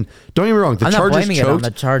Chargers. I mean, don't get me wrong. I'm Chargers not blaming choked, it on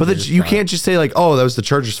the Chargers, but you can't just say like, "Oh, that was the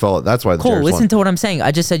Chargers' fault." That's why the Chargers listen won. to what I'm saying.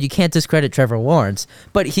 I just said you can't discredit Trevor Lawrence,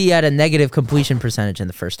 but he had a negative completion percentage in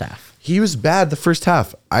the first half. He was bad the first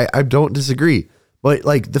half. I don't disagree. But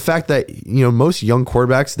like the fact that most young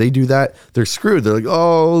quarterbacks, they do that, they're screwed. They're like,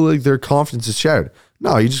 oh, like their confidence is shattered.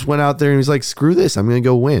 No, he just went out there and he was like, screw this, I'm gonna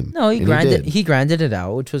go win. No, he grinded it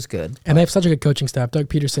out, which was good. And they have such a good coaching staff. Doug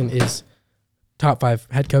Peterson is top 5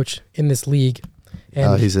 head coach in this league.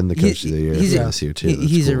 And he's in the coach of the year this year too.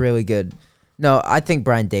 He's a really good. No, I think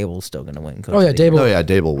Brian Daboll's still going to win. Coach Oh, yeah, of the Year. Dable. Oh yeah,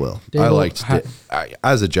 Dable will. I Dable liked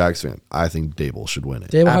as a Jags fan. I think Dable should win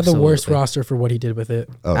it. Dable had the worst Absolutely. roster for what he did with it.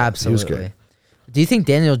 Oh, Absolutely. he was great. Do you think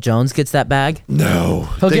Daniel Jones gets that bag? No,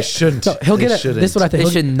 they shouldn't. No, he'll They get it. shouldn't. This is what I think.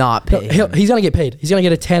 They should not pay him. He's gonna get paid. He's gonna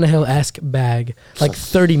get a Tannehill-esque bag, like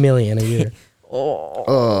 $30 million a year.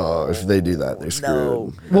 Oh, if they do that, they're screwed.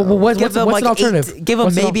 No. Well, what's Give him an alternative? give him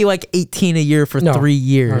What's an maybe like 18 a year for No. 3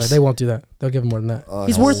 years. All right, they won't do that. They'll give him more than that.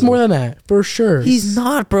 He's no. worth more than that for sure. He's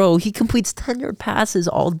not, bro. He completes 10-yard passes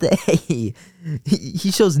all day.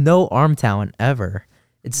 He shows no arm talent ever.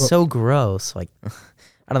 It's so gross. Like,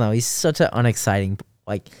 I don't know. He's such an unexciting.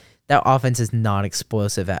 Like, that offense is not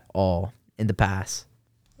explosive at all in the pass.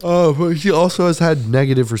 Oh, but he also has had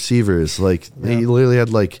negative receivers. Like he literally had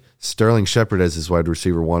like Sterling Shepard as his wide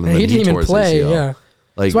receiver one, and he then didn't even tore his play. ACL. Yeah.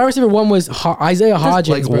 Like His wide receiver one was Isaiah Hodgins.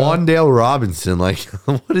 like bro. Wandale Robinson. Like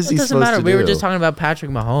what is It he doesn't supposed matter. to We do? were just talking about Patrick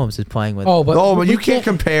Mahomes is playing with. Oh, but you we can't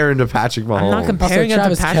compare him to Patrick Mahomes. I'm not comparing him to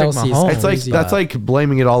Travis Patrick Kelce's Mahomes. It's like crazy. that's like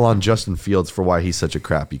blaming it all on Justin Fields for why he's such a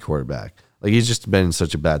crappy quarterback. Like he's just been in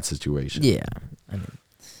such a bad situation. Yeah.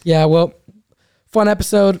 Yeah, well, fun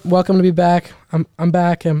episode. Welcome to be back. I'm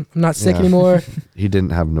back. I'm not sick Yeah. anymore. He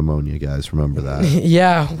didn't have pneumonia, guys. Remember that.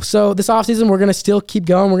 Yeah. So this offseason, we're going to still keep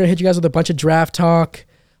going. We're going to hit you guys with a bunch of draft talk,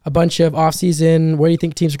 a bunch of offseason. Where do you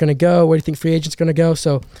think teams are going to go? Where do you think free agents are going to go?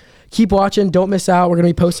 So keep watching. Don't miss out. We're going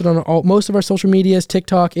to be posted on most of our social medias,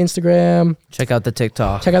 TikTok, Instagram. Check out the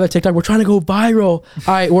TikTok. Check out the TikTok. We're trying to go viral.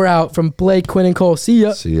 All right, we're out. From Blake, Quinn, and Cole. See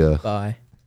ya. See ya. Bye.